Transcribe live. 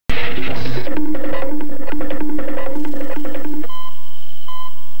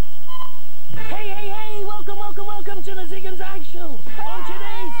Welcome to the Zig and Zag show. On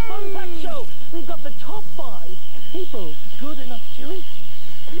today's Fun Fact Show, we've got the top 5 people good enough to eat.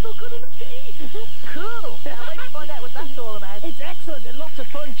 People good enough to eat. Cool. Now let's find out what that's all about. It's excellent and lots of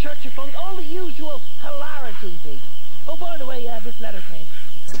fun, church of fun, all the usual hilarity. Oh, by the way, this letter came.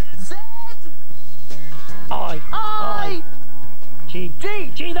 Z. I. G.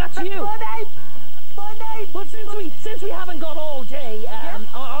 G, that's you. My name. My name. But since we haven't got all day,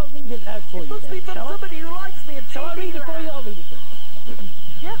 I'll read it out for you. It must be from somebody who likes me. Shall I read it for you? I'll read it for you.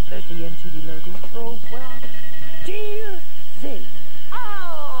 Yeah. There's the MTV logo. Oh, well. Dear Zig.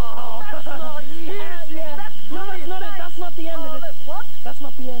 Oh, that's nice. Yeah. That's no, that's not it. That's not the end of it. What? That's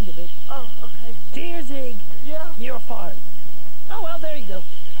not the end of it. Oh, okay. Dear Zig. Yeah. You're fired. Oh, well, there you go.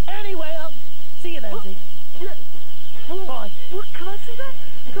 Anyway, I'll see you then, Zig. Yeah. Bye. Can I see that?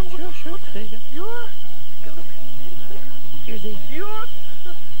 Sure. There you go. You're... Here's Zig. You're...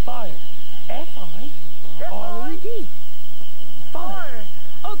 Fired. F-I-R-E-D. Fired.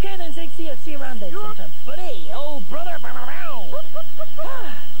 Okay then, Zig. See you around then sometime. Buddy, oh brother.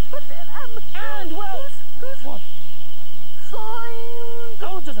 And well, who's what? Signed.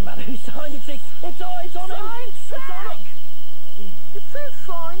 Oh, it doesn't matter who signed it, Zig. It's on him. Signed Zag. It says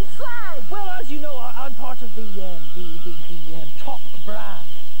signed Zag. Well, as you know, I'm part of the top brass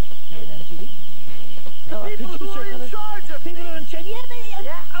here in MTV. People who are in charge of people who are in charge.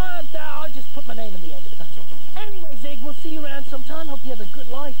 Yeah. I'll just put my name in the end of it. That's all. Anyway, Zig, we'll see you around sometime. Hope you have a good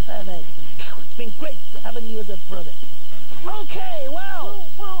life, mate. It's been great having you as a brother. Okay, well,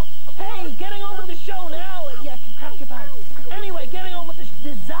 hey, getting on with the show now. Yeah, crack your back. Anyway, getting on with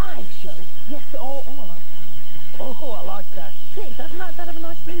the Zag show. Yes, I like that. Zig, doesn't that have a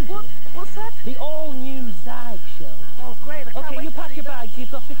nice ring to it? What's that? The all-new Zag show. Oh, great. I can't Okay, wait you to pack see your that. bags.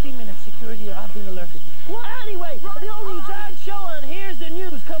 You've got 15 minutes. Security have been alerted. Well, anyway, the all-new Zag show, and here's the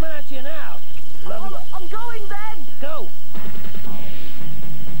news coming at you now. Love you. I'm going then. Go.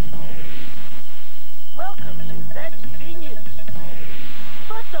 Welcome to ZTV News.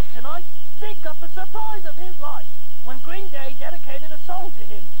 First up tonight, Zig got the surprise of his life when Green Day dedicated a song to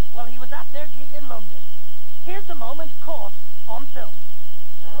him while he was at their gig in London. Here's the moment caught on film.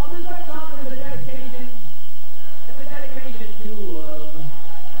 Well, this next song is a dedication. It's a dedication to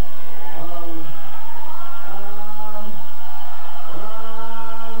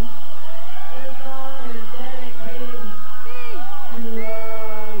this song is dedicated to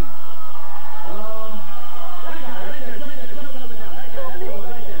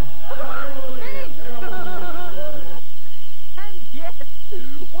And yes,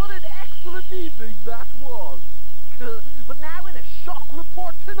 what an excellent evening that was. But now in a shock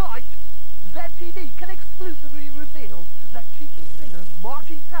report tonight, ZTV can exclusively reveal that cheeky singer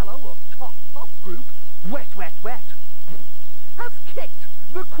Marty Pello of top group Wet Wet Wet has kicked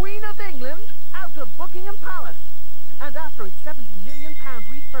the Queen of England out of Buckingham Palace, and after a £70 million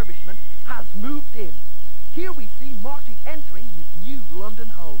refurbishment has moved in. Here we see Marty entering his new London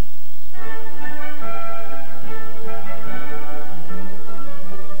home.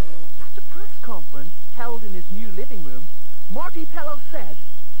 At a press conference held in his new living room, Marty Pello said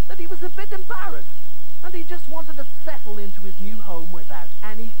that he was a bit embarrassed and he just wanted to settle into his new home without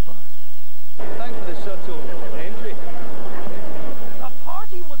any fuss. Thanks for the subtle entry. A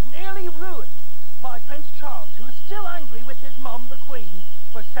party was nearly ruined by Prince Charles, who is still angry with his mum, the Queen,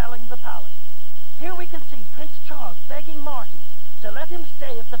 for selling the palace. Here we can see Prince Charles begging Marty to let him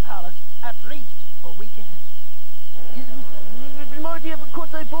stay at the palace at least for weekend. Marty, of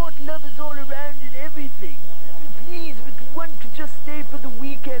course I bought lovers all around and everything. Please, if one could just stay for the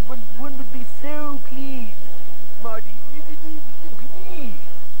weekend, one would be so pleased. Marty, please.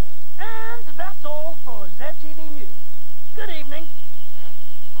 And that's all for ZTV News. Good evening.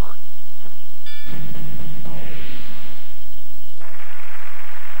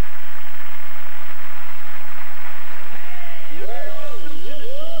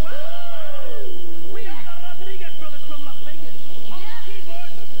 We are the Rodriguez brothers from Las Vegas. On the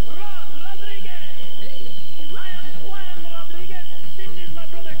keyboard, Rod Rodriguez. I am Juan Rodriguez. This is my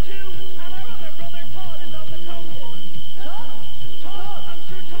brother too, and our other brother Todd is on the conga. Todd, I'm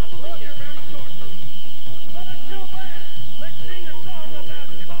sure Todd will be here very shortly. But until then, let's sing a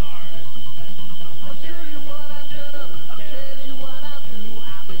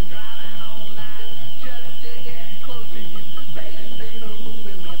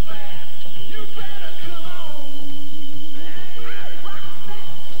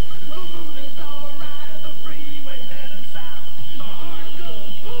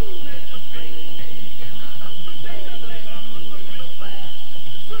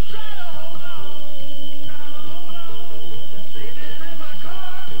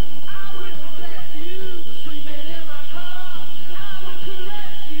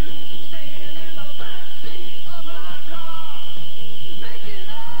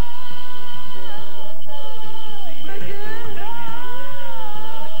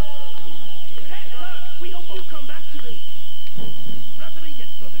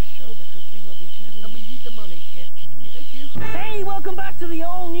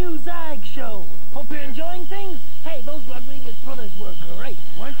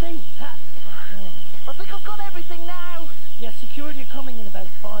you're coming in about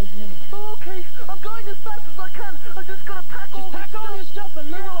 5 minutes. Okay, I'm going as fast as I can. I just gotta pack all Just this pack all your stuff and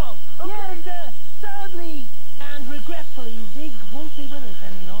move along. Okay. Yes, sadly and regretfully, Zig won't be with us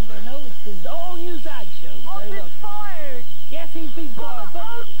any longer. No, it's the all-new Zag show. I've Very been well. fired. Yes, he's been fired, My but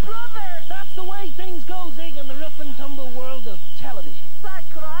own brother. that's the way things go, Zig, in the rough and tumble world of television. Zag,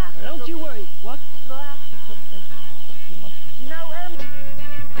 could I ask you Don't you something? worry. What? Could I ask you something? You must. You know,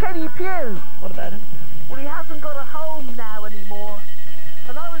 Teddy Pugh. What about him? Well, he hasn't got a home now anymore.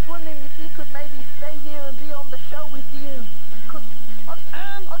 And I was wondering if he could maybe stay here and be on the show with you. Cause I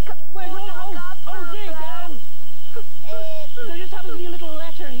can't Wait, afford to look after him Zig, now. there just happens to be a little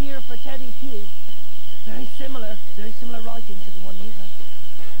letter here for Teddy Pugh. Very similar writing to the one you had.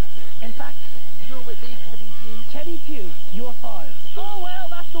 In fact, You're with me, Teddy Pugh. Teddy Pugh, you're fired. Oh well,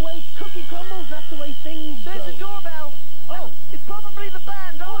 that's the way cookie crumbles, that's the way things There's go. a doorbell. Oh. It's probably the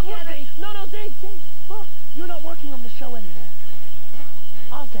band. Oh, I'll it get would it. be. No, Zig. Oh, you're not working on the show anymore.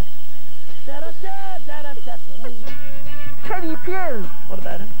 I'll get it. Da-da-da. Teddy Pugh. What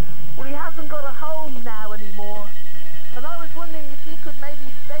about him? Well, he hasn't got a home now anymore. And I was wondering if he could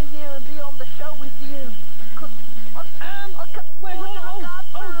maybe stay here and be on the show with you. Cause I can't Wait, afford to look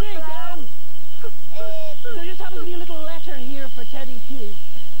after him Zig, now. there just happens to be a little letter here for Teddy Pugh.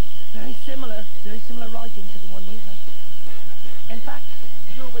 Very similar writing to the one you had. In fact,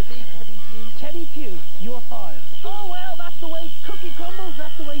 You're with me, Teddy Pugh. Teddy Pugh, you're fired. Oh well, that's the way cookie crumbles,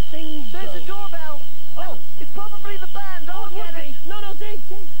 that's the way things There's go. a doorbell. Oh. It's probably the band. Oh, I'll it get would it. be. No, Zig.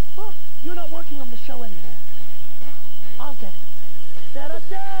 Oh, you're not working on the show anymore. I'll get it.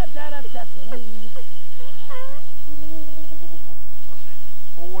 Da-da-da.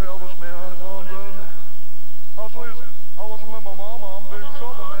 Oh, Elvis, man, I was with my mom. I'm big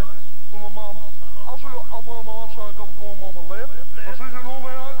trouble, man. With my mom. I was with my mom, so I got my mom on the left. I said, you know,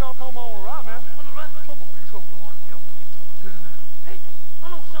 man, I got my mom on the right, man. Trouble, big trouble. Hey, I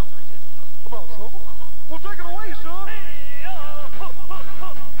know something like this. About trouble? Well, take it away, son.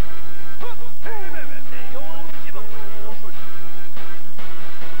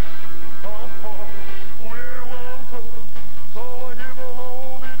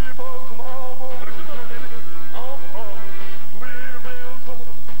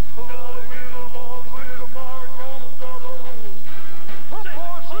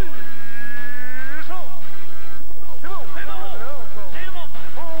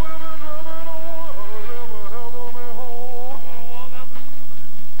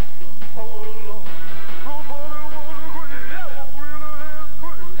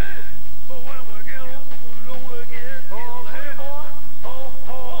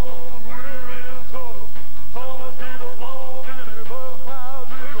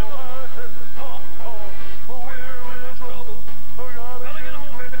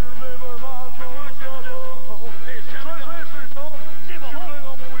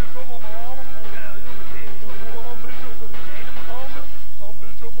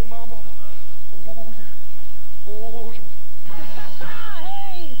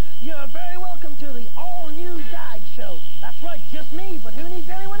 Hey, you're very welcome to the all-new Zag show. That's right, just me, but who needs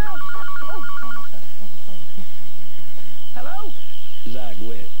anyone else? Hello? Zag,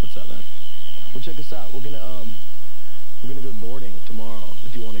 wait, what's up, man? Well, check us out. We're gonna go boarding tomorrow.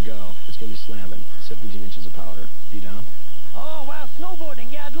 If you want to go, it's gonna be slamming. 17 inches of powder. You down? Oh, wow,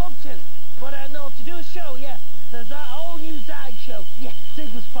 snowboarding. Yeah, I'd love to. But, no, to do a show, yeah. There's that all-new Zag show. Yeah,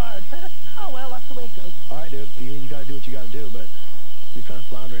 Zig was fired. Oh, well, that's the way it goes. All right, dude. You gotta do what you gotta do, but you're kind of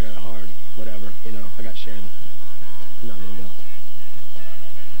floundering at it hard. Whatever. You know, I got Ciaran. I'm not gonna go.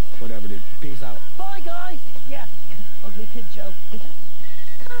 Whatever, dude. Peace out. Bye, guys. Yeah, ugly kid Joe.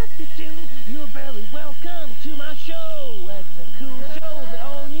 You're very welcome to my show. It's a cool show, the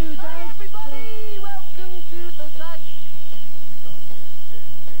all-new Zag. Hi, everybody. Welcome to the Zag.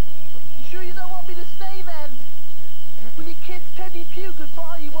 You sure you don't want me to stay then? Will you kiss Teddy Pugh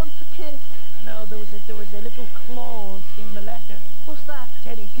goodbye? He wants a kiss. No, there was a little clause in the letter. What's that?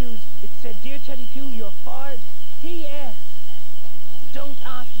 Teddy Pugh's. It said, "Dear Teddy Pugh, you're fired. P.S. Don't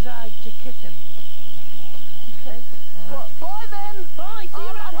ask Zag to kiss him." Okay. Well, bye then. Bye. See you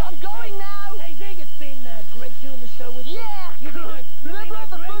around. I'm going now. Hey, Zig, it's been great doing the show with you. Yeah. You've been Remember all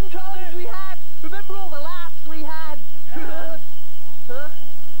the great fun times brother. we had? Remember all the laughs we had? Huh?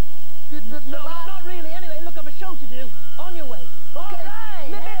 Did the No, laugh? not really. Anyway, look, I've a show to do. On your way. Okay. All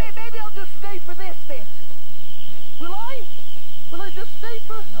right. Maybe I'll just stay for this bit. Will I? Will I just stay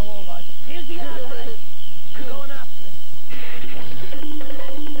for? No, all right. Here's the ad break. You're going after it.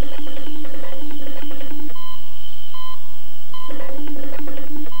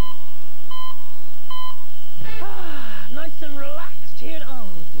 Nice and relaxed here. Oh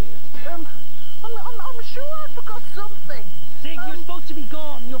dear. I'm sure I forgot something. Zig, you're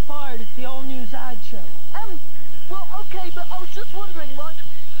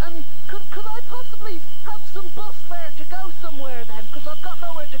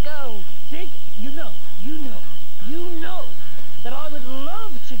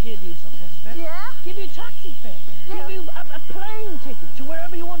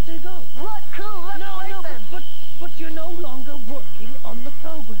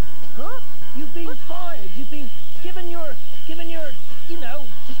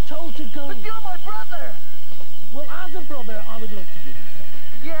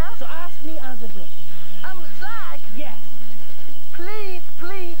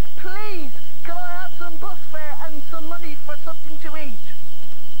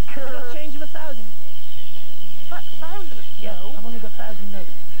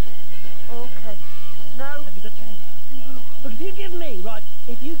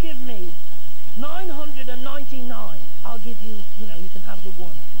give me 999, I'll give you, you know, you can have the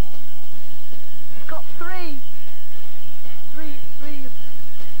one. I've got three. Three.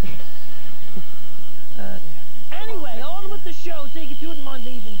 Anyway, on with the show. Zig, if you wouldn't mind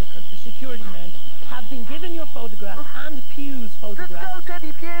leaving, because the security men have been given your photograph and Pew's photograph. Let's go,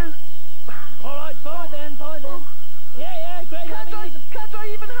 Teddy Pew. All right, bye then. Yeah, great having you. Can't I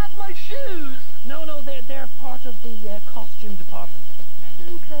even have my shoes? No, they're part of the costume department.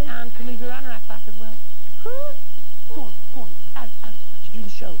 Okay. And can we have your anorak back as well? Huh? Go on, out, to do the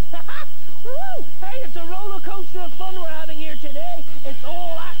show. Woo! Hey, it's a roller coaster of fun we're having here today. It's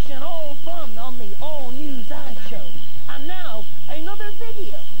all action, all fun on the all-new Zag show. And now, another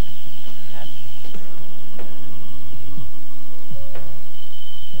video.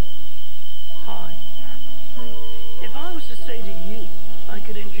 Hi. If I was to say to you, I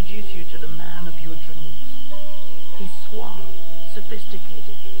could introduce you to the man of your dreams. He's suave,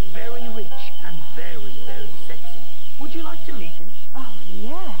 sophisticated, very rich, and very, very sexy. Would you like to meet him? Oh,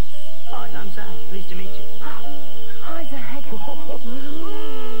 yes. Hi, I'm Zag. Pleased to meet you. Hi, Zag.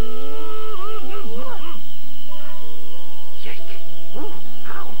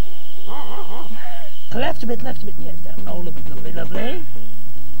 Left a bit. Yeah, oh, lovely.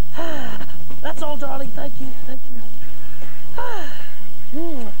 That's all, darling. Thank you.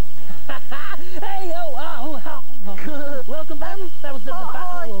 Hey, welcome back. That was the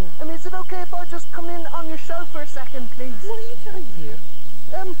Hi. battle. Is it okay if I just come in on your show for a second, please? What are you doing here?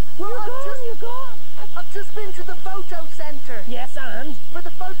 Well, You're gone. I've just been to the photo centre. Yes, and? For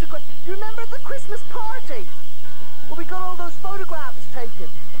the photograph. You remember the Christmas party? Where we got all those photographs taken?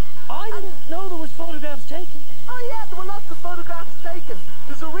 I didn't know there was photographs taken. Oh yeah, there were lots of photographs taken.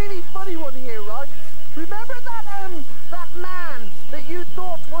 There's a really funny one here, right? Remember that man that you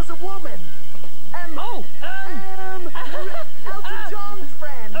thought was a woman? Elton John's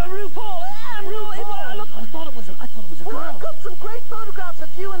friend. RuPaul. RuPaul. Look, I thought it was a Well, girl. I've got some great photographs of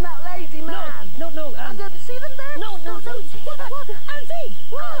you and that lady man. No. And see them there? No. What? Andy.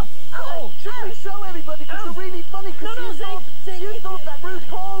 Should we show everybody? Because they're really funny. Because you thought that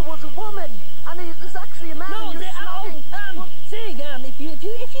RuPaul was a woman, and he's actually a man. No, and you're snogging. Zig,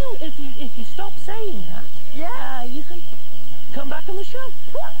 if you stop saying that, Yeah. you can come back on the show.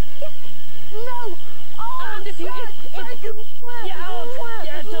 What? And No. if you, Thank you.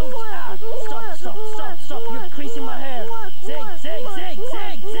 Stop, you're creasing my hair. Zig.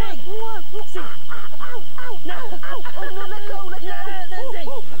 No, let go. Zig.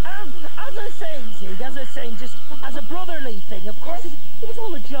 As I was saying, just as a brotherly thing, of course, it was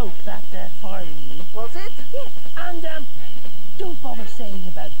all a joke, that firing you. Was it? Yeah, and don't bother saying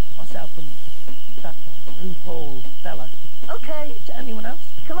about myself and that RuPaul fella. Okay. To anyone else.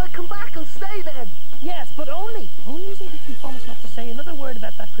 Can I come back and stay then? Yes, but only Zig, if you promise not to say another word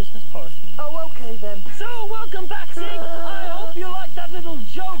about that Christmas party. Oh, okay then. So, welcome back, Zig. I hope you liked that little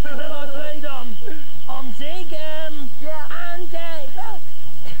joke that I played on Zig. Yeah. And, well,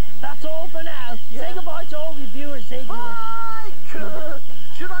 that's all for now. Yeah. Say goodbye to all your viewers, Zig. Bye!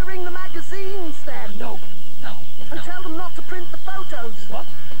 Should I ring the magazines then?